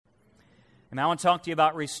And I want to talk to you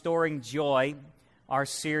about restoring joy, our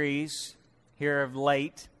series here of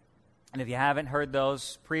late. And if you haven't heard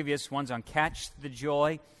those previous ones on Catch the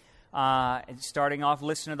Joy, starting off,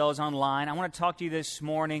 listen to those online. I want to talk to you this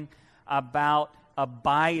morning about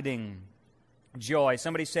abiding joy.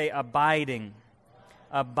 Somebody say abiding.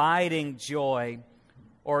 Abiding joy.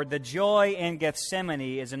 Or the joy in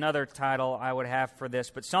Gethsemane is another title I would have for this.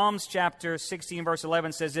 But Psalms chapter 16 verse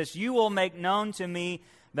 11 says this, "You will make known to me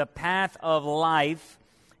the path of life.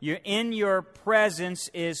 In your presence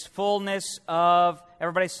is fullness of,"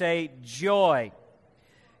 everybody say, "joy.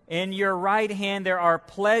 In your right hand there are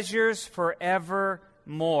pleasures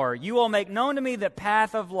forevermore. You will make known to me the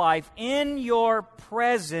path of life. In your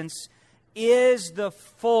presence is the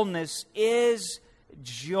fullness, is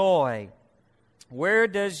joy." Where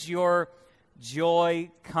does your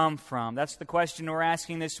joy come from? That's the question we're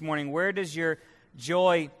asking this morning. Where does your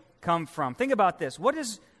joy come from? Think about this. What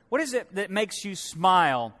is it that makes you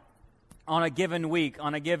smile on a given week,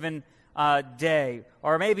 on a given day?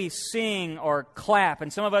 Or maybe sing or clap.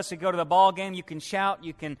 And some of us that go to the ball game, you can shout,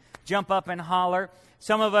 you can jump up and holler.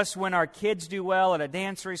 Some of us, when our kids do well at a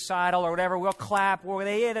dance recital or whatever, we'll clap. We'll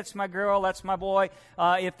say, "Yeah, that's my girl, that's my boy."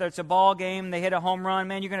 If there's a ball game, they hit a home run,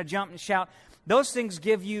 man, you're going to jump and shout. Those things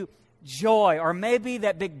give you joy. Or maybe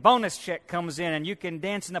that big bonus check comes in and you can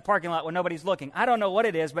dance in the parking lot when nobody's looking. I don't know what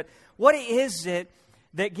it is, but what is it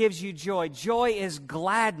that gives you joy? Joy is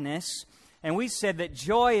gladness. And we said that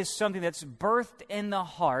joy is something that's birthed in the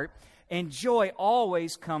heart. And joy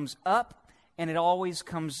always comes up and it always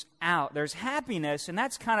comes out. There's happiness, and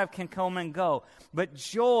that's kind of can come and go. But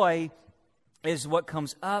joy is what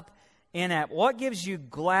comes up and out. What gives you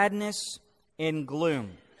gladness in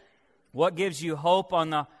gloom? What gives you hope on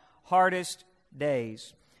the hardest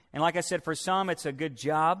days? And like I said, for some, it's a good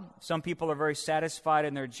job. Some people are very satisfied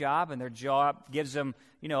in their job, and their job gives them,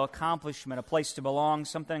 accomplishment, a place to belong,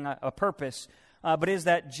 something, a purpose. But is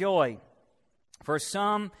that joy? For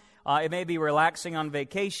some, it may be relaxing on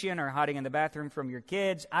vacation or hiding in the bathroom from your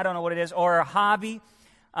kids. I don't know what it is. Or a hobby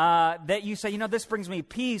that you say, this brings me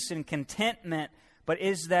peace and contentment. But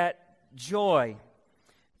is that joy?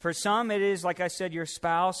 For some, it is, like I said, your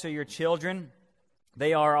spouse or your children.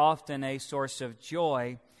 They are often a source of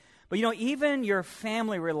joy. But, even your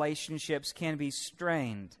family relationships can be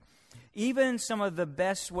strained. Even some of the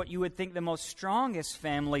best, what you would think the most strongest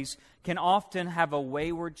families can often have a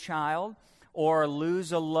wayward child or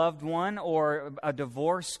lose a loved one, or a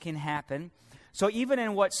divorce can happen. So even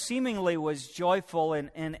in what seemingly was joyful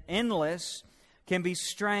and endless can be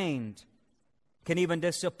strained, can even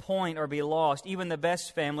disappoint or be lost. Even the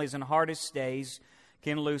best families and hardest days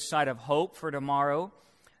can lose sight of hope for tomorrow.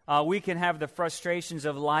 We can have the frustrations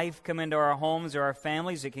of life come into our homes or our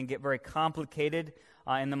families. It can get very complicated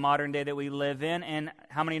in the modern day that we live in. And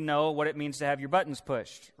how many know what it means to have your buttons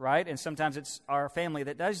pushed, right? And sometimes it's our family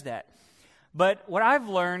that does that. But what I've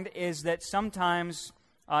learned is that sometimes,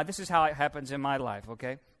 this is how it happens in my life,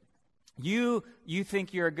 okay? You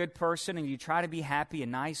think you're a good person and you try to be happy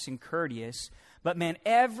and nice and courteous, but man,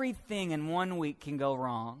 everything in 1 week can go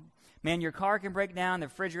wrong. Man, your car can break down, the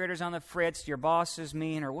refrigerator's on the fritz, your boss is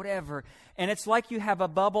mean or whatever, and it's like you have a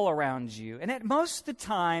bubble around you. And at most of the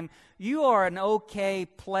time, you are an okay,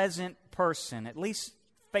 pleasant person, at least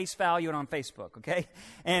face value on Facebook, okay?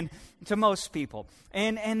 And to most people.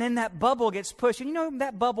 And then that bubble gets pushed. And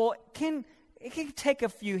that bubble can take a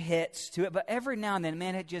few hits to it, but every now and then,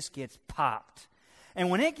 man, it just gets popped. And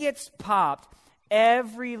when it gets popped,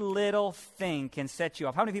 every little thing can set you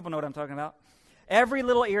off. How many people know what I'm talking about? Every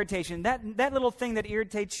little irritation, that little thing that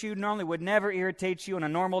irritates you normally would never irritate you on a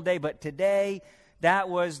normal day, but today, that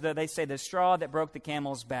was they say the straw that broke the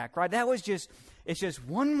camel's back, right? It's just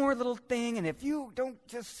one more little thing, and if you don't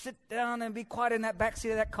just sit down and be quiet in that backseat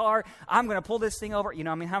of that car, I'm going to pull this thing over.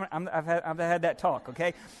 I've had that talk,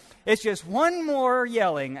 okay? It's just one more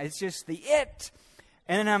yelling. It's just the it.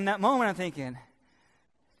 And then in that moment, I'm thinking,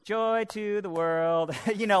 joy to the world.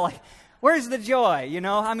 Where's the joy?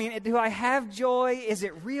 Do I have joy? Is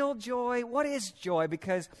it real joy? What is joy?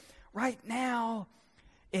 Because right now,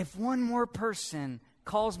 if one more person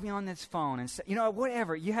calls me on this phone and says,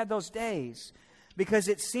 whatever, you have those days. Because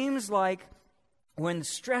it seems like when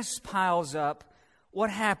stress piles up,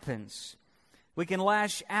 what happens? We can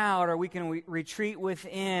lash out, or we can retreat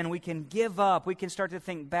within. We can give up. We can start to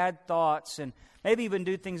think bad thoughts and maybe even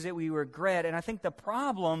do things that we regret. And I think the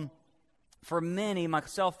problem for many,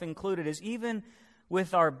 myself included, is even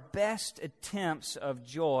with our best attempts of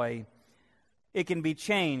joy, it can be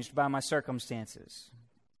changed by my circumstances.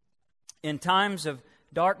 In times of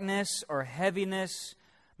darkness or heaviness,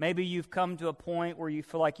 maybe you've come to a point where you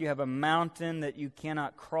feel like you have a mountain that you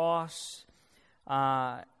cannot cross.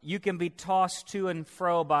 you can be tossed to and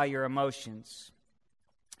fro by your emotions.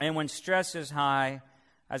 And when stress is high,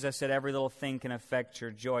 as I said, every little thing can affect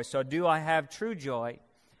your joy. So do I have true joy?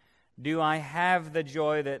 Do I have the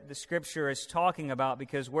joy that the Scripture is talking about?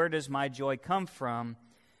 Because where does my joy come from?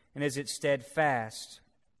 And is it steadfast?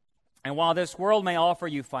 And while this world may offer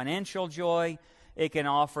you financial joy, it can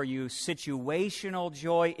offer you situational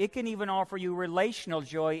joy, it can even offer you relational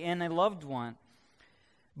joy in a loved one.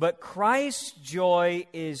 But Christ's joy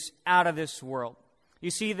is out of this world. You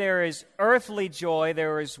see, there is earthly joy,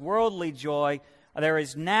 there is worldly joy, there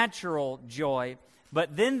is natural joy,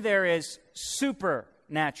 but then there is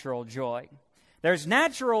supernatural joy. There's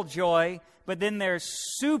natural joy, but then there's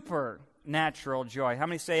supernatural joy. How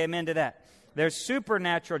many say amen to that? There's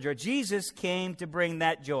supernatural joy. Jesus came to bring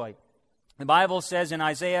that joy. The Bible says in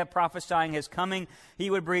Isaiah, prophesying His coming, He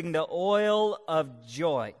would bring the oil of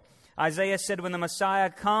joy. Isaiah said when the Messiah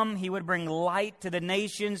come, He would bring light to the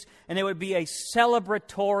nations, and it would be a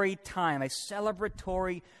celebratory time, a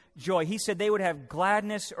celebratory joy. He said they would have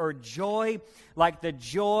gladness or joy like the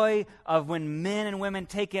joy of when men and women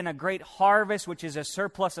take in a great harvest, which is a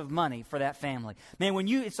surplus of money for that family. Man,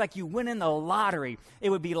 it's like you win in the lottery. It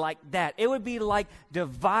would be like that. It would be like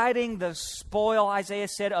dividing the spoil, Isaiah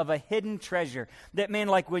said, of a hidden treasure. That, man,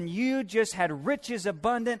 like when you just had riches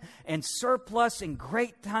abundant and surplus and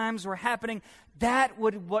great times were happening, that's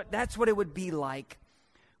what it would be like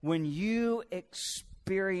when you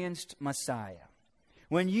experienced Messiah.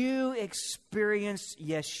 When you experienced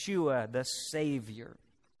Yeshua, the Savior,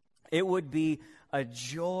 it would be a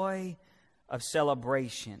joy of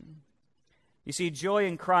celebration. You see, joy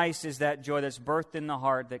in Christ is that joy that's birthed in the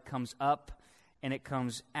heart that comes up and it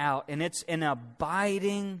comes out. And it's an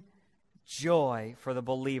abiding joy for the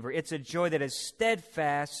believer. It's a joy that is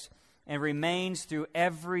steadfast and remains through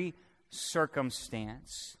every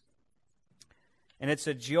circumstance. And it's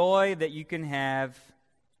a joy that you can have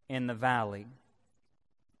in the valley.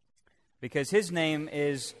 Because His name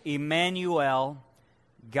is Emmanuel,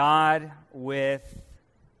 God with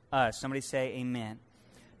us. Somebody say amen.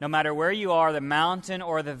 No matter where you are, the mountain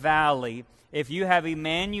or the valley, if you have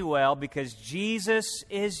Emmanuel, because Jesus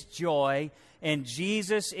is joy and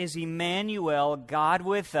Jesus is Emmanuel, God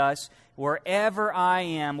with us, wherever I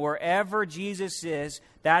am, wherever Jesus is,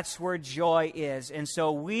 that's where joy is. And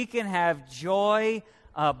so we can have joy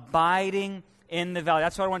abiding in the valley.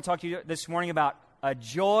 That's what I want to talk to you this morning about, a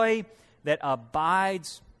joy that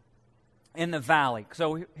abides in the valley.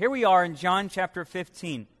 So here we are in John chapter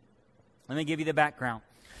 15. Let me give you the background.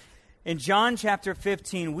 In John chapter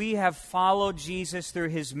 15, we have followed Jesus through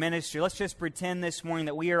His ministry. Let's just pretend this morning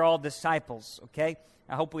that we are all disciples, okay?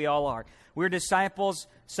 I hope we all are. We're disciples,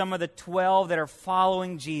 some of the 12 that are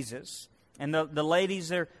following Jesus. And the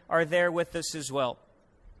ladies are there with us as well,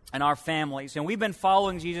 and our families. And we've been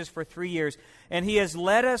following Jesus for 3 years, and He has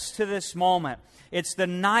led us to this moment. It's the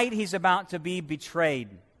night He's about to be betrayed.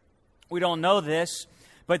 We don't know this,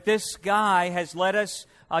 but this guy has led us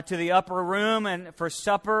to the upper room and for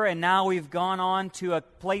supper, and now we've gone on to a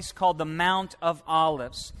place called the Mount of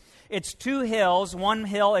Olives. It's 2 hills. One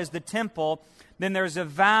hill is the temple, then there's a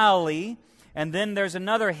valley, and then there's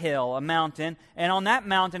another hill, a mountain, and on that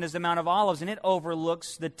mountain is the Mount of Olives, and it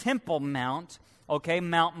overlooks the Temple Mount, okay,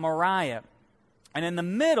 Mount Moriah. And in the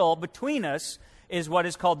middle, between us, is what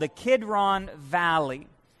is called the Kidron Valley.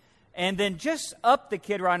 And then just up the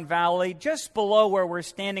Kidron Valley, just below where we're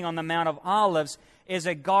standing on the Mount of Olives, is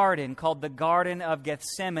a garden called the Garden of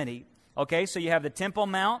Gethsemane. Okay, so you have the Temple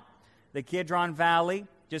Mount, the Kidron Valley.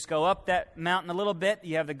 Just go up that mountain a little bit,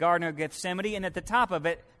 you have the Garden of Gethsemane, and at the top of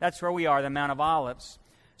it, that's where we are, the Mount of Olives.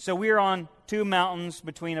 So we're on 2 mountains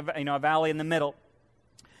between a valley in the middle.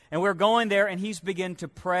 And we're going there, and He's begun to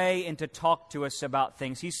pray and to talk to us about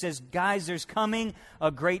things. He says, guys, there's coming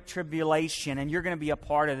a great tribulation, and you're going to be a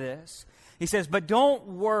part of this. He says, but don't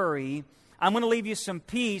worry. I'm going to leave you some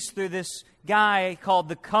peace through this guy called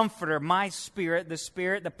the Comforter, my Spirit,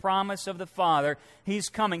 the promise of the Father. He's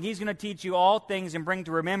coming. He's going to teach you all things and bring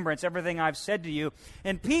to remembrance everything I've said to you.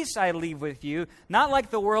 And peace I leave with you, not like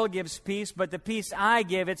the world gives peace, but the peace I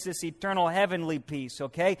give, it's this eternal heavenly peace,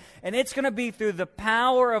 okay? And it's going to be through the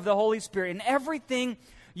power of the Holy Spirit. And everything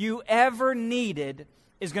you ever needed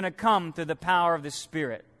is going to come through the power of the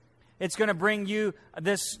Spirit. It's going to bring you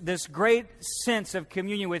this great sense of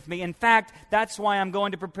communion with me. In fact, that's why I'm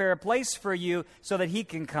going to prepare a place for you so that He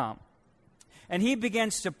can come. And he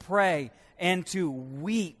begins to pray and to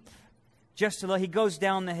weep. He goes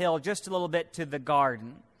down the hill just a little bit to the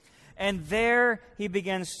garden. And there he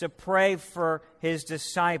begins to pray for his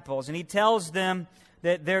disciples. And he tells them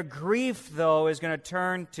that their grief, though, is going to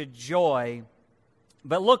turn to joy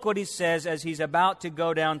But look what he says as he's about to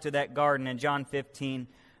go down to that garden in John 15,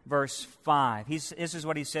 verse 5. This is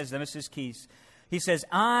what he says. This is keys. He says,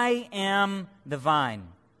 I am the vine,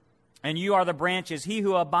 and you are the branches. He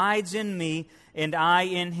who abides in me, and I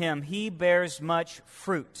in him, he bears much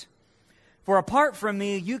fruit. For apart from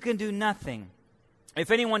me, you can do nothing. If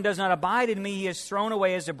anyone does not abide in me, he is thrown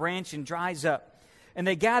away as a branch and dries up. And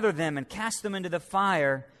they gather them and cast them into the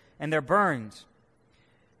fire, and they're burned.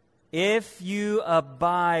 If you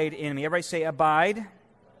abide in me, everybody say abide.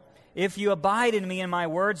 If you abide in me and my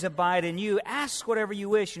words abide in you, ask whatever you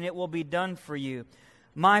wish and it will be done for you.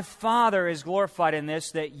 My Father is glorified in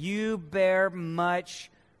this, that you bear much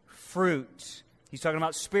fruit. He's talking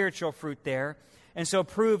about spiritual fruit there. And so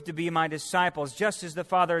prove to be my disciples. Just as the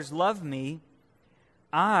Father has loved me,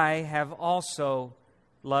 I have also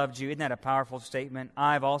loved you. Isn't that a powerful statement?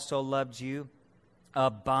 I've also loved you.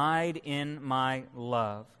 Abide in my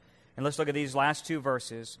love. And let's look at these last two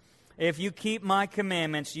verses. If you keep my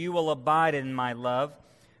commandments, you will abide in my love,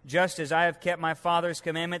 just as I have kept my Father's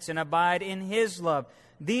commandments and abide in his love.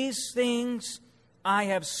 These things I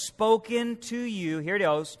have spoken to you, here it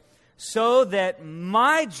goes, so that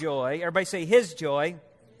my joy, everybody say his joy,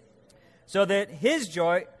 so that his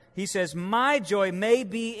joy, he says, my joy may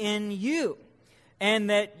be in you, and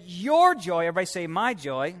that your joy, everybody say my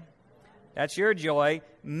joy, that's your joy,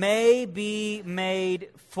 may be made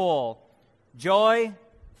full. Joy,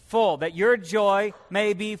 full. That your joy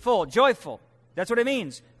may be full. Joyful. That's what it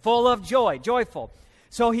means. Full of joy. Joyful.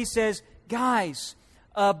 So he says, guys,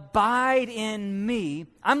 abide in me.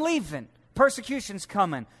 I'm leaving. Persecution's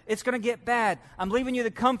coming. It's going to get bad. I'm leaving you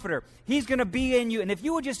the Comforter. He's going to be in you. And if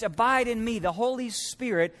you would just abide in me, the Holy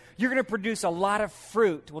Spirit, you're going to produce a lot of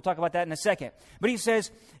fruit. We'll talk about that in a second. But he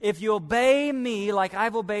says, if you obey me like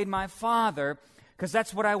I've obeyed my Father, because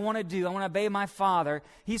that's what I want to do. I want to obey my Father.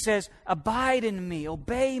 He says, abide in me,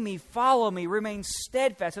 obey me, follow me, remain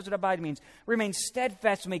steadfast. That's what abide means. Remain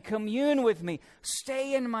steadfast with me, commune with me,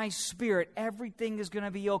 stay in my spirit. Everything is going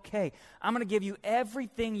to be okay. I'm going to give you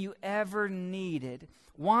everything you ever needed.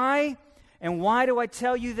 Why? And why do I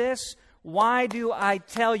tell you this? Why do I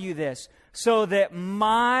tell you this? So that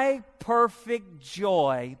my perfect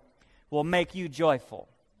joy will make you joyful.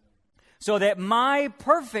 So that my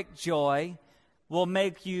perfect joy will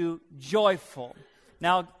make you joyful.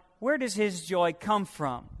 Now, where does his joy come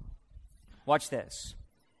from? Watch this.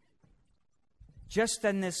 Just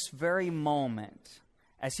in this very moment,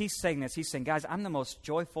 as he's saying this, he's saying, guys, I'm the most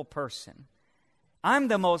joyful person. I'm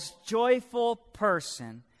the most joyful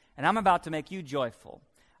person, and I'm about to make you joyful.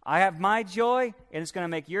 I have my joy, and it's going to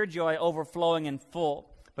make your joy overflowing and full.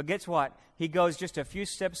 But guess what? He goes just a few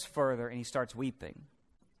steps further, and he starts weeping.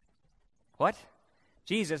 What?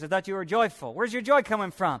 Jesus, I thought you were joyful. Where's your joy coming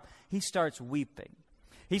from? He starts weeping.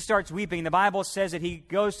 He starts weeping. The Bible says that he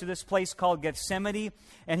goes to this place called Gethsemane,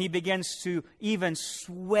 and he begins to even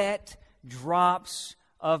sweat drops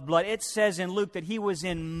of blood. It says in Luke that he was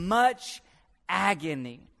in much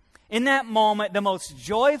agony. In that moment, the most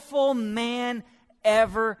joyful man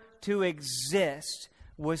ever to exist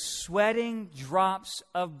was sweating drops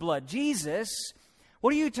of blood. Jesus,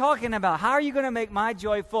 what are you talking about? How are you going to make my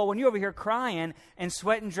joy full when you're over here crying and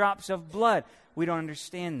sweating drops of blood? We don't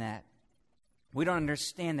understand that. We don't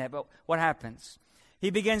understand that. But what happens? He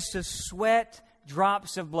begins to sweat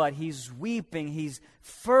drops of blood. He's weeping. He's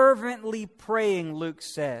fervently praying, Luke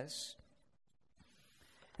says.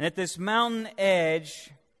 And at this mountain edge,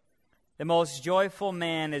 the most joyful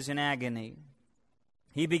man is in agony.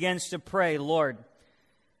 He begins to pray, Lord,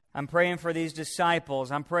 I'm praying for these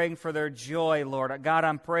disciples. I'm praying for their joy, Lord. God,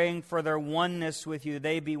 I'm praying for their oneness with you.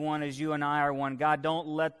 They be one as you and I are one. God, don't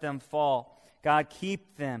let them fall. God,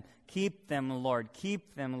 keep them. Keep them, Lord.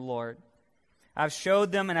 Keep them, Lord. I've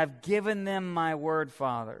showed them and I've given them my word,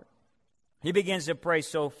 Father. He begins to pray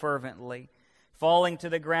so fervently, falling to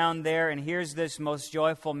the ground there. And here's this most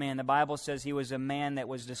joyful man. The Bible says he was a man that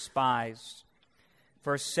was despised,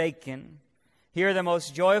 forsaken. Here the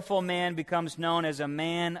most joyful man becomes known as a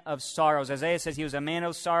man of sorrows. Isaiah says he was a man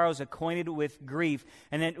of sorrows, acquainted with grief.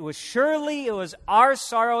 And it was our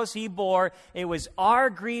sorrows he bore. It was our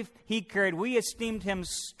grief he carried. We esteemed him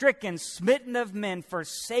stricken, smitten of men,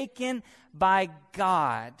 forsaken by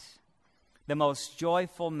God. The most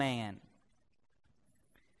joyful man.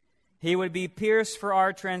 He would be pierced for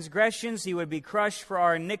our transgressions. He would be crushed for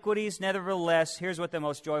our iniquities. Nevertheless, here's what the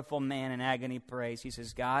most joyful man in agony prays. He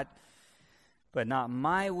says, God, but not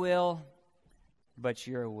my will, but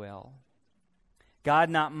your will. God,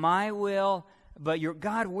 not my will, but your...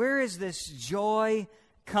 God, where is this joy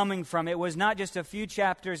coming from? It was not just a few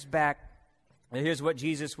chapters back. Here's what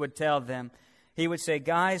Jesus would tell them. he would say,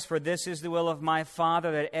 guys, for this is the will of my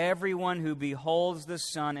Father, that everyone who beholds the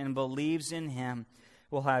Son and believes in him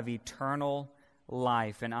will have eternal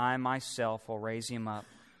life, and I myself will raise him up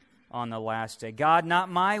on the last day. God, not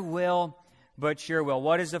my will, but your will.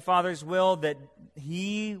 What is the Father's will? That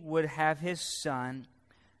he would have his Son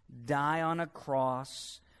die on a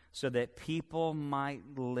cross so that people might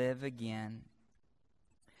live again.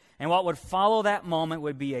 And what would follow that moment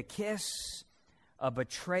would be a kiss, a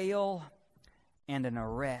betrayal, and an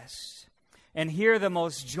arrest. And here the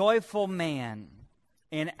most joyful man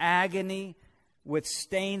in agony with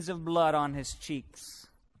stains of blood on his cheeks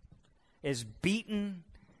is beaten,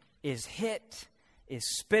 is hit, is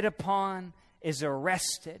spit upon, is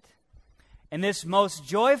arrested. And this most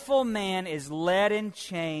joyful man is led in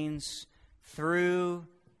chains through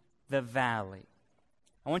the valley.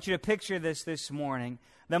 I want you to picture this morning.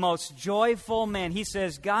 The most joyful man. He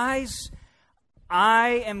says, guys,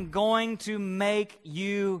 I am going to make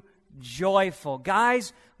you joyful.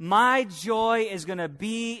 Guys, my joy is going to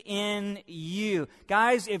be in you.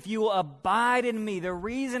 Guys, if you will abide in me, the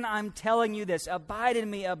reason I'm telling you this, abide in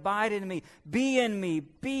me, be in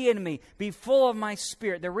me, be full of my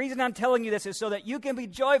Spirit. The reason I'm telling you this is so that you can be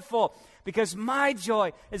joyful, because my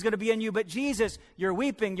joy is going to be in you. But Jesus, you're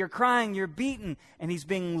weeping, you're crying, you're beaten, and he's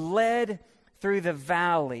being led through the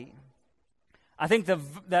valley. I think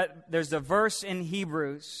that there's a verse in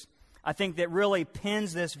Hebrews, I think, that really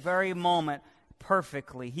pins this very moment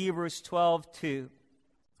perfectly. Hebrews 12:2.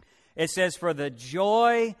 It says, for the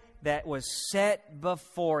joy that was set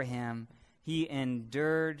before him, he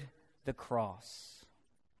endured the cross.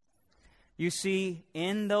 You see,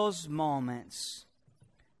 in those moments,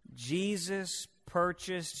 Jesus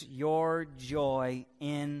purchased your joy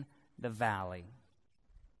in the valley.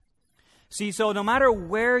 See, so no matter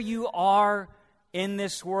where you are in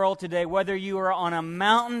this world today, whether you are on a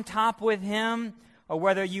mountaintop with him or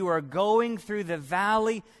whether you are going through the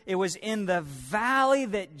valley, it was in the valley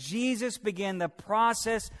that Jesus began the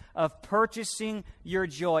process of purchasing your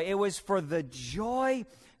joy. It was for the joy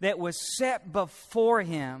that was set before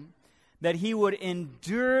him that he would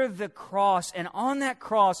endure the cross, and on that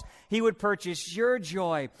cross he would purchase your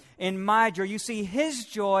joy and my joy. You see, his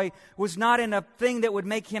joy was not in a thing that would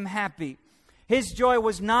make him happy. His joy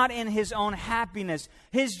was not in his own happiness.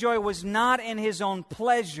 His joy was not in his own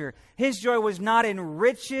pleasure. His joy was not in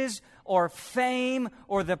riches or fame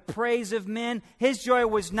or the praise of men. His joy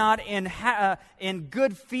was not in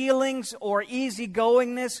good feelings or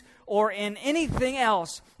easygoingness or in anything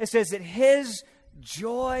else. It says that his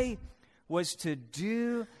joy was to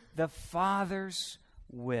do the Father's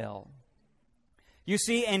will. You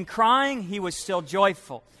see, in crying, he was still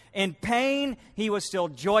joyful. In pain, he was still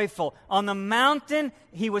joyful. On the mountain,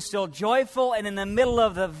 he was still joyful. And in the middle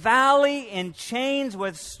of the valley, in chains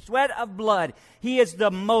with sweat of blood, he is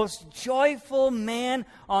the most joyful man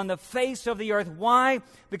on the face of the earth. Why?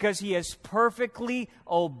 Because he is perfectly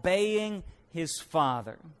obeying his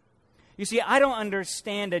Father. You see, I don't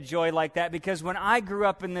understand a joy like that, because when I grew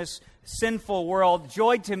up in this sinful world,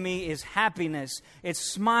 joy to me is happiness. It's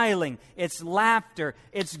smiling. It's laughter.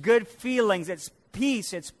 It's good feelings. It's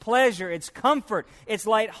peace. It's pleasure. It's comfort. It's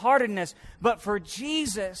lightheartedness. But for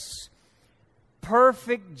Jesus,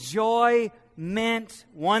 perfect joy meant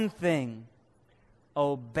one thing: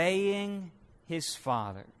 obeying his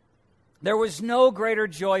Father. There was no greater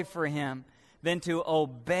joy for him than to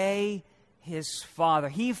obey his Father.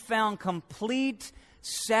 He found complete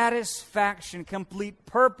satisfaction, complete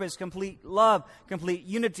purpose, complete love, complete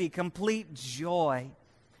unity, complete joy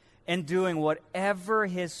in doing whatever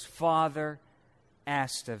his Father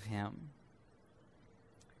asked of him.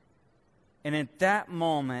 And at that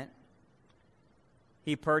moment,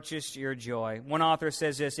 he purchased your joy. One author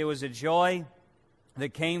says this: it was a joy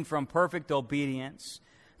that came from perfect obedience,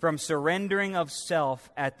 from surrendering of self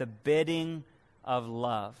at the bidding of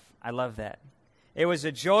love. I love that. It was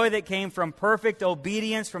a joy that came from perfect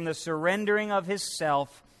obedience, from the surrendering of his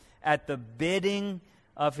self at the bidding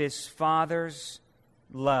of his Father's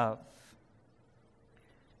love.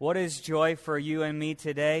 What is joy for you and me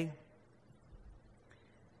today?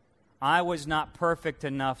 I was not perfect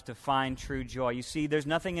enough to find true joy. You see, there's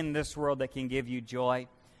nothing in this world that can give you joy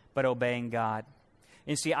but obeying God.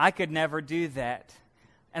 And see, I could never do that.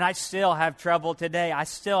 And I still have trouble today. I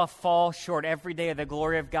still fall short every day of the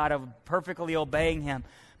glory of God, of perfectly obeying him.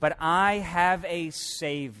 But I have a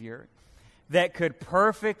Savior that could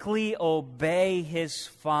perfectly obey his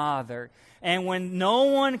Father. And when no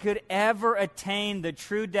one could ever attain the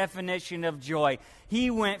true definition of joy, he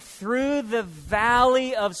went through the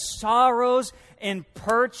valley of sorrows and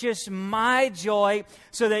purchased my joy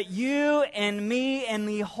so that you and me and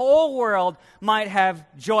the whole world might have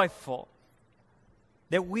joyful.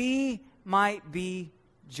 That we might be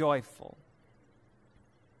joyful.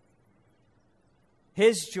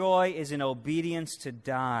 His joy is in obedience to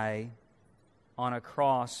die on a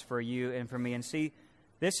cross for you and for me. And see,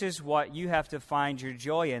 this is what you have to find your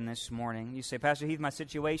joy in this morning. You say, Pastor Heath, my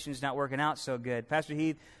situation is not working out so good. Pastor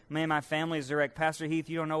Heath, man, my family is wrecked. Pastor Heath,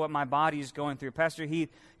 you don't know what my body is going through. Pastor Heath,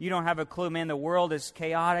 you don't have a clue. Man, the world is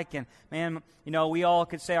chaotic. And man, you know, we all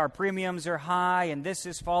could say our premiums are high and this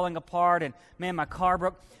is falling apart. And man, my car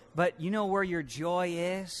broke. But you know where your joy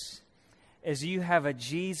is? Is you have a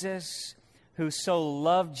Jesus who so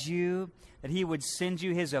loved you that he would send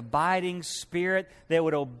you his abiding Spirit that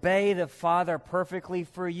would obey the Father perfectly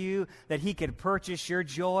for you, that he could purchase your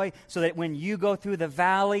joy so that when you go through the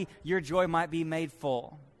valley, your joy might be made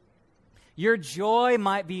full. Your joy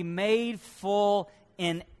might be made full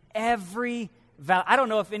in every valley. I don't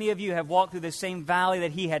know if any of you have walked through the same valley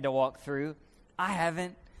that he had to walk through. I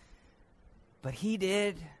haven't. But he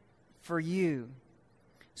did for you.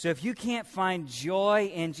 So if you can't find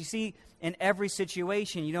joy in, you see, in every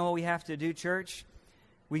situation, you know what we have to do, church?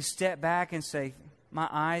 We step back and say, my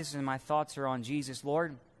eyes and my thoughts are on Jesus.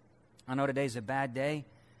 Lord, I know today's a bad day,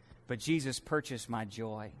 but Jesus purchased my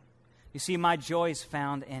joy. You see, my joy is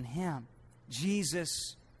found in him.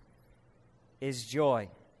 Jesus is joy.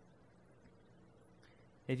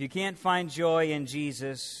 If you can't find joy in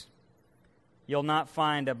Jesus, you'll not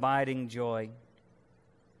find abiding joy.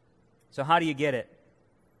 So how do you get it?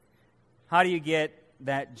 How do you get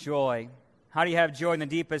that joy? How do you have joy in the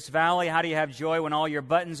deepest valley? How do you have joy when all your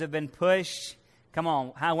buttons have been pushed? Come on.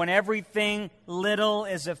 When everything little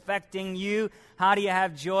is affecting you? How do you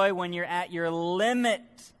have joy when you're at your limit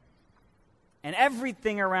and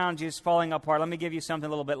everything around you is falling apart? Let me give you something a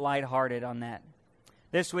little bit lighthearted on that.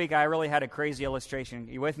 This week I really had a crazy illustration.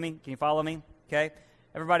 You with me? Can you follow me? Okay.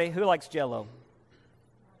 Everybody, who likes Jell-O?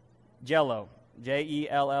 Jell-O.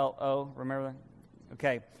 J-E-L-L-O. Remember that?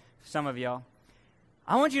 Okay. Some of y'all.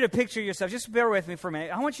 I want you to picture yourself, just bear with me for a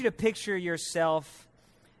minute. I want you to picture yourself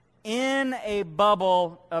in a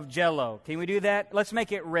bubble of Jell-O. Can we do that? Let's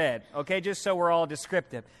make it red, okay, just so we're all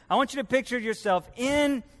descriptive. I want you to picture yourself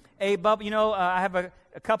in a bubble. You know, I have a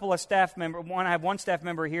couple of staff members. I have one staff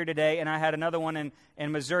member here today, and I had another one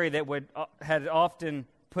in Missouri that had often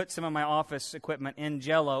put some of my office equipment in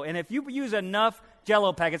Jell-O. And if you use enough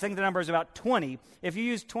Jell-O packets, I think the number is about 20. If you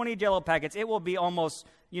use 20 Jell-O packets, it will be almost,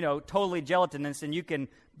 totally gelatinous, and you can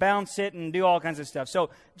bounce it and do all kinds of stuff.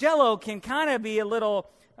 So Jell-O can kind of be a little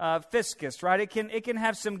viscous, right? It can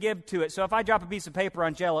have some give to it. So if I drop a piece of paper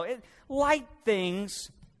on Jell-O, light things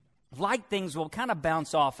will kind of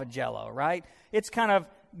bounce off of Jell-O, right? It's kind of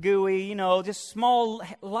gooey, just small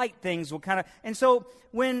light things will kind of. And so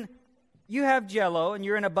when you have Jell-O and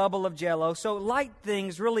you're in a bubble of Jell-O, so light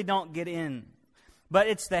things really don't get in. But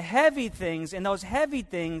it's the heavy things, and those heavy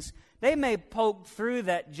things, they may poke through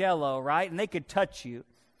that Jell-O, right? And they could touch you.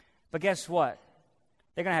 But guess what?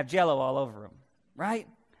 They're going to have Jell-O all over them, right?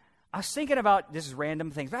 I was thinking about, this is random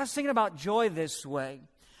things, but I was thinking about joy this way.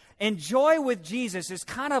 And joy with Jesus is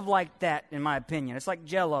kind of like that, in my opinion. It's like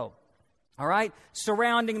Jell-O, all right?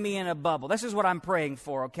 Surrounding me in a bubble. This is what I'm praying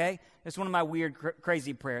for, okay? It's one of my weird,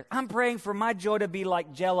 crazy prayers. I'm praying for my joy to be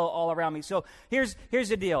like Jell-O all around me. So here's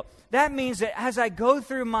the deal. That means that as I go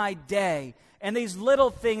through my day, and these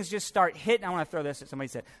little things just start hitting. I want to throw this at somebody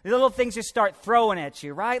said. The little things just start throwing at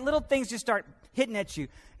you, right? Little things just start hitting at you.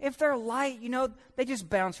 If they're light, they just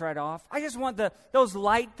bounce right off. I just want those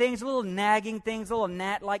light things, little nagging things, little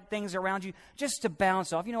gnat-like things around you, just to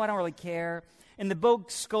bounce off. I don't really care. In the big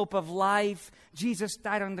scope of life, Jesus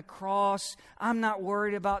died on the cross. I'm not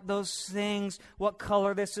worried about those things, what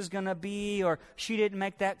color this is going to be, or she didn't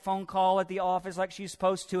make that phone call at the office like she's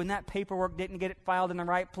supposed to, and that paperwork didn't get it filed in the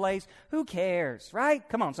right place. Who cares, right?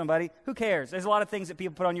 Come on, somebody. Who cares? There's a lot of things that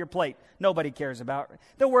people put on your plate nobody cares about.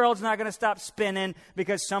 The world's not going to stop spinning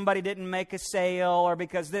because somebody didn't make a sale, or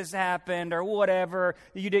because this happened, or whatever.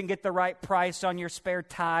 You didn't get the right price on your spare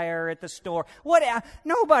tire at the store.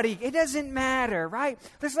 Nobody. It doesn't matter, right?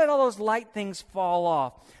 Let's let all those light things fall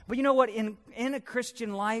off. But you know what? In a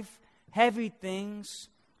Christian life, heavy things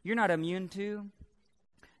you're not immune to.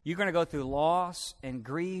 You're going to go through loss and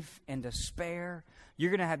grief and despair.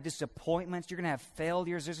 You're going to have disappointments. You're going to have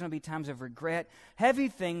failures. There's going to be times of regret. Heavy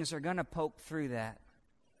things are going to poke through that.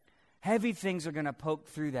 Heavy things are going to poke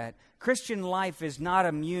through that. Christian life is not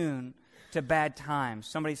immune to bad times.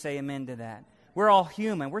 Somebody say amen to that. We're all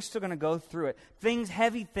human. We're still going to go through it.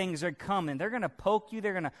 Heavy things are coming. They're going to poke you.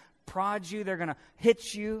 They're going to prod you. They're going to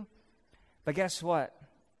hit you. But guess what?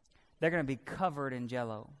 They're going to be covered in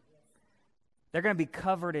jello. They're going to be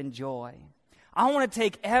covered in joy. I want to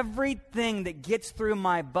take everything that gets through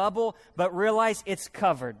my bubble, but realize it's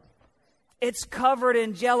covered. It's covered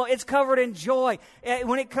in jello. It's covered in joy.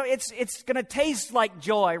 It's going to taste like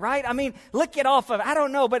joy, right? I mean, lick it off of. I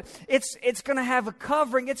don't know, but it's going to have a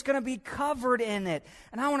covering. It's going to be covered in it.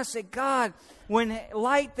 And I want to say, God, when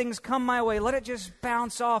light things come my way, let it just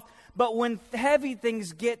bounce off. But when heavy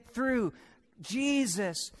things get through,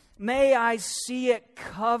 Jesus, may I see it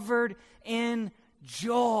covered in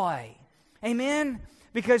joy. Amen?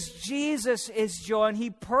 Because Jesus is joy, and He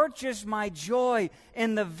purchased my joy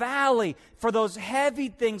in the valley for those heavy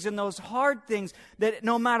things and those hard things, that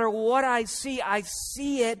no matter what I see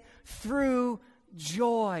it through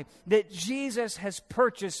joy. That Jesus has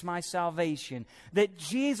purchased my salvation. That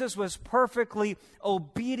Jesus was perfectly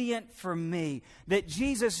obedient for me. That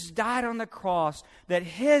Jesus died on the cross, that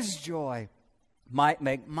His joy might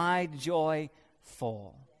make my joy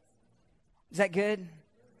full. Is that good?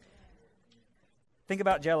 Think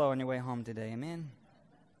about jello on your way home today, amen?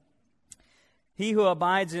 He who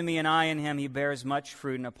abides in me and I in him, he bears much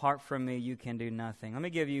fruit, and apart from me you can do nothing. Let me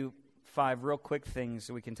give you 5 real quick things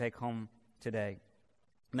that we can take home today.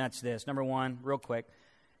 And that's this. Number 1, real quick.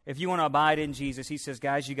 If you want to abide in Jesus, He says,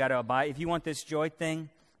 guys, you got to abide. If you want this joy thing,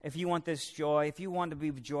 if you want this joy, if you want to be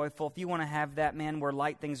joyful, if you want to have that, man, where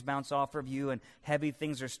light things bounce off of you and heavy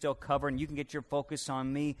things are still covered, and you can get your focus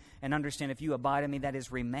on me and understand if you abide in me, that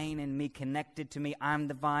is remain in me, connected to me. I'm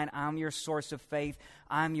the vine. I'm your source of faith.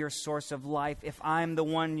 I'm your source of life. If I'm the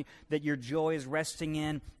one that your joy is resting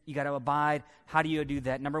in, you got to abide. How do you do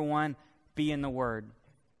that? Number 1, be in the Word.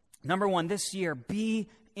 Number 1, this year, be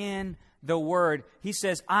in the Word. He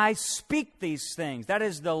says, I speak these things. That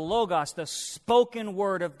is the Logos, the spoken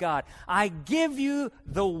Word of God. I give you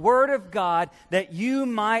the Word of God that you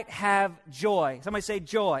might have joy. Somebody say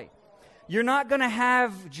joy. You're not going to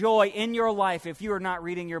have joy in your life if you are not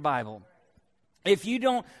reading your Bible. If you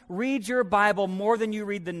don't read your Bible more than you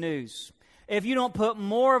read the news. If you don't put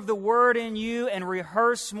more of the Word in you and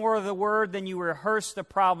rehearse more of the Word than you rehearse the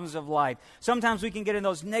problems of life. Sometimes we can get in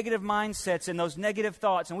those negative mindsets and those negative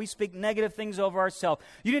thoughts, and we speak negative things over ourselves.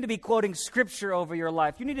 You need to be quoting Scripture over your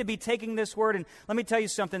life. You need to be taking this Word, and let me tell you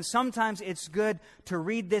something. Sometimes it's good to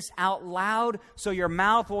read this out loud so your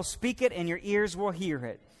mouth will speak it and your ears will hear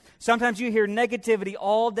it. Sometimes you hear negativity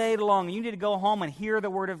all day long, and you need to go home and hear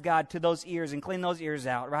the Word of God to those ears and clean those ears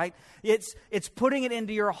out, right? It's putting it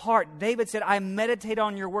into your heart. David said, I meditate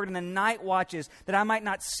on your Word in the night watches, that I might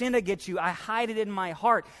not sin against you. I hide it in my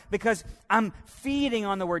heart because I'm feeding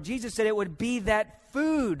on the Word. Jesus said it would be that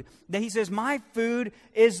food. That He says, my food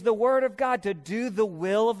is the Word of God, to do the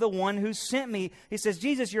will of the one who sent me. He says,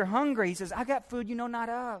 Jesus, you're hungry. He says, I got food you know not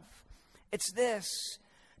of. It's this.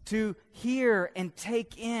 To hear and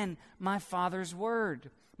take in my Father's Word,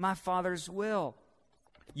 my Father's will.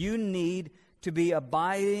 You need to be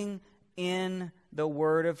abiding in the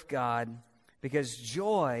Word of God, because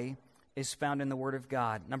joy is found in the Word of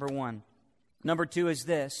God. Number 1. Number 2 is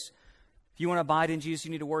this. If you want to abide in Jesus, you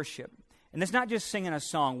need to worship. And it's not just singing a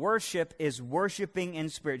song. Worship is worshiping in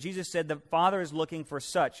spirit. Jesus said the Father is looking for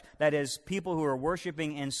such, that is, people who are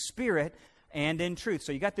worshiping in spirit and in truth.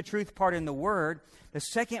 So you got the truth part in the Word. The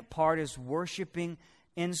second part is worshiping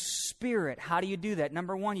in spirit. How do you do that?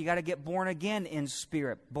 Number 1, you got to get born again in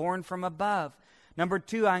spirit, born from above. Number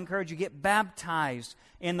 2, I encourage you to get baptized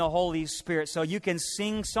in the Holy Spirit so you can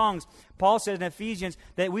sing songs. Paul says in Ephesians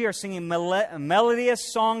that we are singing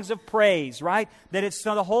melodious songs of praise, right? That it's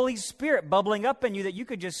the Holy Spirit bubbling up in you, that you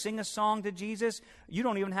could just sing a song to Jesus. You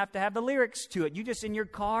don't even have to have the lyrics to it. You just in your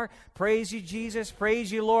car, praise you, Jesus,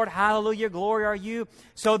 praise you, Lord, hallelujah, glory are you.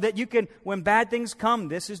 So that you can, when bad things come,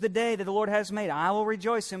 this is the day that the Lord has made. I will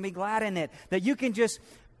rejoice and be glad in it. That you can just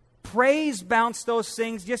praise bounce those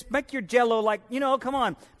things. Just make your jello like, come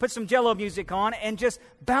on, put some jello music on and just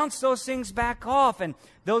bounce those things back off. And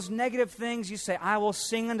those negative things, you say, I will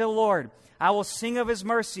sing unto the Lord. I will sing of His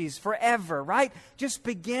mercies forever, right? Just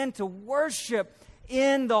begin to worship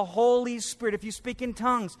in the Holy Spirit. If you speak in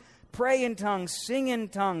tongues, pray in tongues, sing in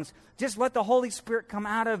tongues. Just let the Holy Spirit come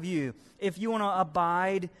out of you if you want to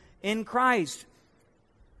abide in Christ.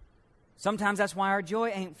 Sometimes that's why our joy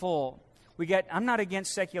ain't full. I'm not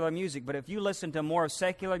against secular music, but if you listen to more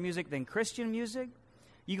secular music than Christian music,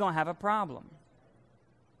 you're going to have a problem.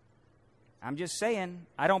 I'm just saying,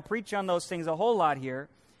 I don't preach on those things a whole lot here,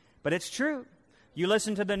 but it's true. You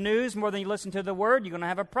listen to the news more than you listen to the Word, you're going to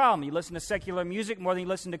have a problem. You listen to secular music more than you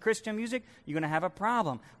listen to Christian music, you're going to have a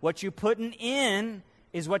problem. What you're putting in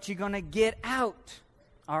is what you're going to get out.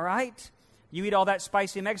 All right? You eat all that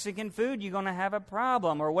spicy Mexican food, you're going to have a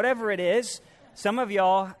problem. Or whatever it is. Some of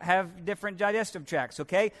y'all have different digestive tracts,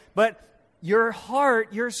 okay? But your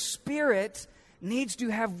heart, your spirit needs to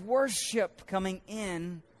have worship coming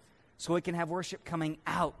in so it can have worship coming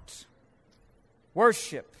out.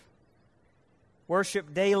 Worship.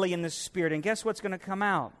 Worship daily in the Spirit. And guess what's going to come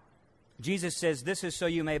out? Jesus says, this is so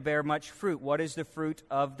you may bear much fruit. What is the fruit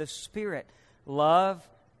of the Spirit? Love,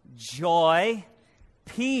 joy,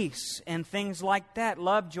 peace, and things like that.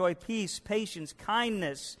 Love, joy, peace, patience,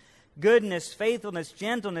 kindness, goodness, faithfulness,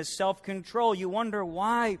 gentleness, self-control. You wonder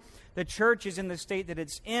why the church is in the state that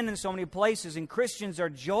it's in so many places, and Christians are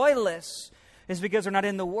joyless. It's because we're not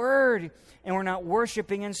in the Word, and we're not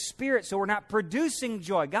worshiping in spirit, so we're not producing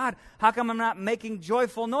joy. God, how come I'm not making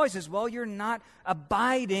joyful noises? Well, you're not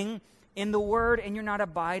abiding in the Word, and you're not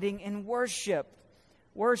abiding in worship.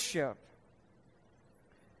 Worship.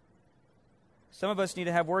 Some of us need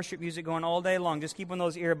to have worship music going all day long. Just keep one of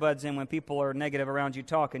those earbuds in when people are negative around you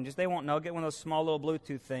talking. Just they won't know. Get one of those small little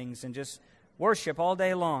Bluetooth things and just worship all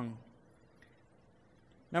day long.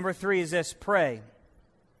 Number 3 is this: pray.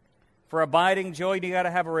 For abiding joy, you got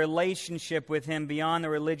to have a relationship with Him beyond the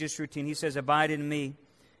religious routine. He says, abide in me.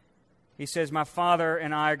 He says, my Father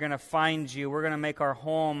and I are going to find you. We're going to make our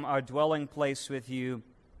home, our dwelling place with you.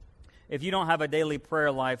 If you don't have a daily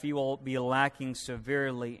prayer life, you will be lacking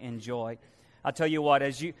severely in joy. I'll tell you what,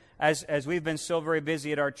 as we've been so very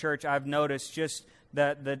busy at our church, I've noticed just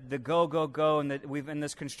the go, and that we've in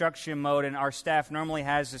this construction mode, and our staff normally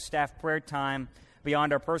has a staff prayer time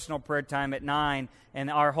beyond our personal prayer time at 9,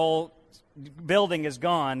 and our whole building is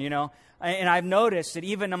gone, you know. And I've noticed that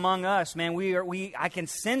even among us, man, I can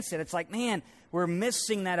sense it. It's like, man, we're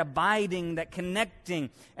missing that abiding, that connecting.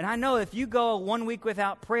 And I know if you go 1 week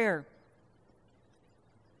without prayer,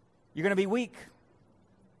 you're going to be weak,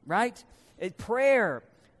 right? Prayer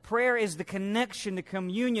is the connection, the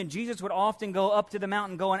communion. Jesus would often go up to the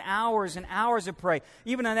mountain, go in hours and hours of pray.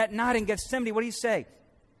 Even on that night in Gethsemane, what did He say?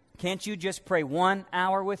 Can't you just pray 1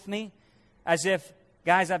 hour with me? As if,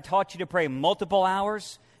 guys, I've taught you to pray multiple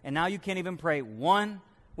hours, and now you can't even pray 1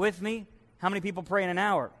 with me? How many people pray in an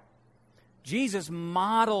hour? Jesus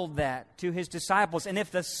modeled that to His disciples. And if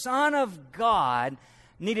the Son of God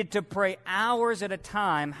needed to pray hours at a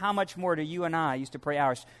time, how much more do you and I used to pray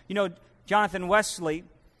hours? You know, Jonathan Wesley,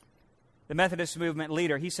 the Methodist movement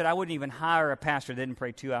leader, he said, I wouldn't even hire a pastor that didn't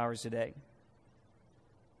pray 2 hours a day.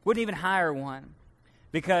 Wouldn't even hire one.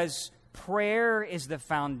 Because prayer is the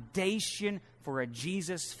foundation for a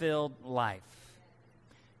Jesus-filled life.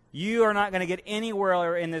 You are not going to get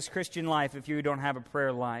anywhere in this Christian life if you don't have a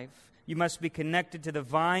prayer life. You must be connected to the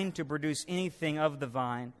vine to produce anything of the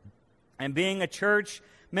vine. And being a church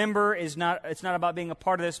member it's not about being a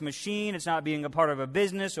part of this machine. It's not being a part of a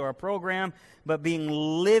business or a program, but being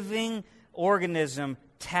living organism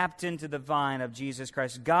tapped into the vine of Jesus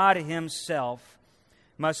Christ. God Himself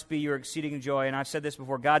must be your exceeding joy. And I've said this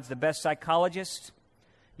before, God's the best psychologist.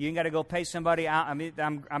 You ain't got to go pay somebody out. I mean,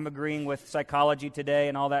 I'm agreeing with psychology today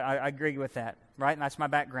and all that. I agree with that, right? And that's my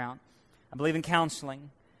background. I believe in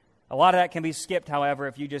counseling. A lot of that can be skipped, however,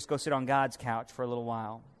 if you just go sit on God's couch for a little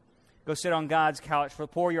while. Go sit on God's couch,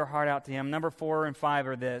 pour your heart out to Him. Number 4 and 5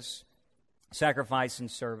 are this: sacrifice and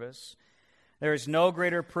service. There is no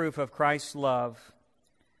greater proof of Christ's love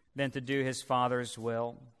than to do His Father's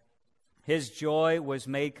will. His joy was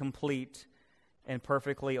made complete in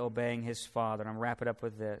perfectly obeying His Father. And I'm wrap it up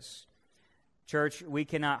with this. Church, we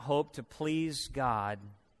cannot hope to please God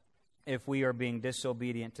if we are being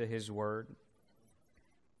disobedient to His Word.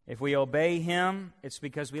 If we obey Him, it's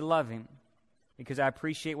because we love Him. Because I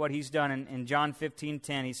appreciate what He's done. In John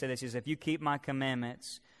 15:10, He said this, He says, if you keep my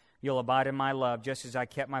commandments, you'll abide in my love, just as I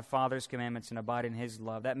kept my Father's commandments and abide in His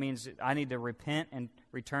love. That means I need to repent and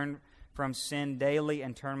return from sin daily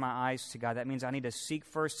and turn my eyes to God. That means I need to seek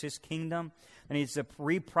first His kingdom. I need to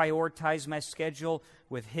reprioritize my schedule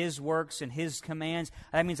with His works and His commands.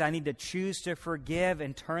 That means I need to choose to forgive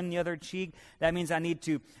and turn the other cheek. That means I need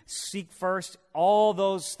to seek first all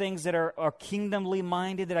those things that are kingdomly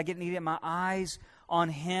minded, that I need to get my eyes on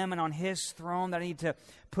Him and on His throne, that I need to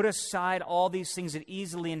put aside all these things that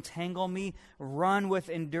easily entangle me, run with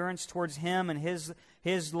endurance towards Him and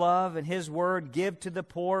His love and His word, give to the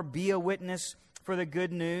poor, be a witness for the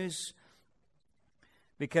good news.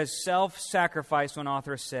 Because self-sacrifice, one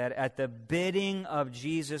author said, at the bidding of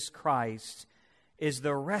Jesus Christ is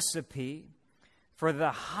the recipe for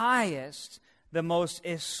the highest, the most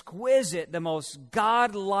exquisite, the most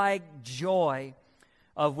God-like joy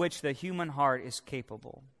of which the human heart is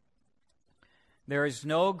capable. There is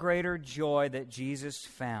no greater joy that Jesus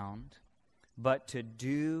found but to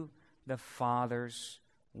do the Father's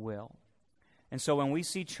will. And so when we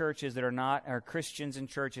see churches that are Christians in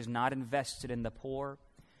churches not invested in the poor,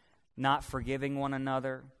 not forgiving one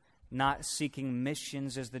another, not seeking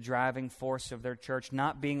missions as the driving force of their church,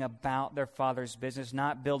 not being about their Father's business,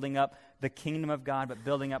 not building up the kingdom of God, but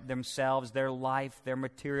building up themselves, their life, their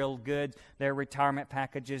material goods, their retirement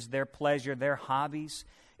packages, their pleasure, their hobbies,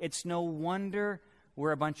 it's no wonder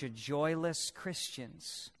we're a bunch of joyless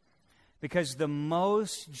Christians. Because the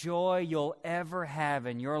most joy you'll ever have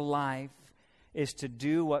in your life is to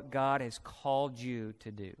do what God has called you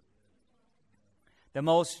to do. The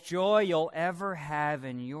most joy you'll ever have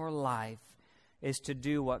in your life is to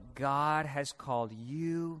do what God has called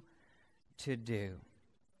you to do.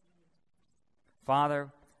 Father,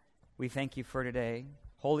 we thank you for today.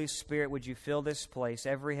 Holy Spirit, would you fill this place,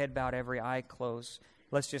 every head bowed, every eye closed.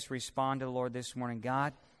 Let's just respond to the Lord this morning.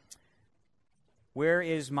 God, where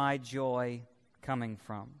is my joy coming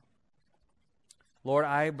from? Lord,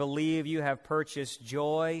 I believe you have purchased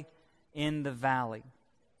joy in the valley.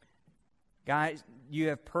 God, you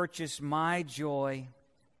have purchased my joy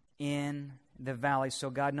in the valley. So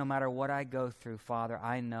God, no matter what I go through, Father,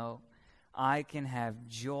 I know I can have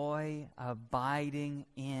joy abiding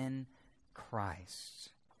in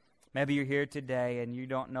Christ. Maybe you're here today and you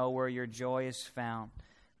don't know where your joy is found.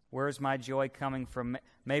 Where's my joy coming from?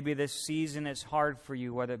 Maybe this season is hard for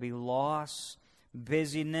you, whether it be loss,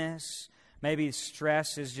 busyness. Maybe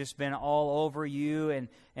stress has just been all over you, and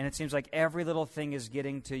it seems like every little thing is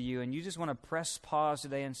getting to you. And you just want to press pause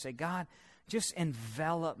today and say, God, just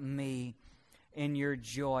envelop me in your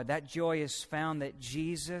joy. That joy is found that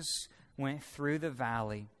Jesus went through the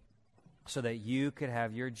valley so that you could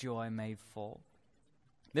have your joy made full.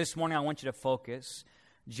 This morning I want you to focus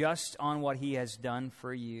just on what He has done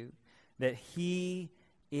for you, that He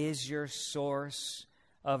is your source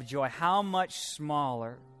of joy. How much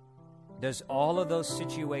smaller does all of those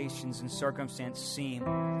situations and circumstances seem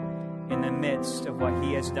in the midst of what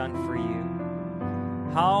He has done for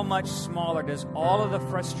you? How much smaller does all of the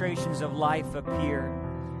frustrations of life appear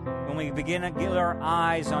when we begin to get our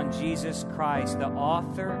eyes on Jesus Christ, the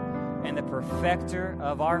author and the perfecter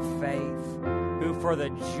of our faith, who for the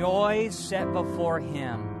joy set before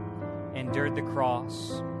Him endured the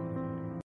cross.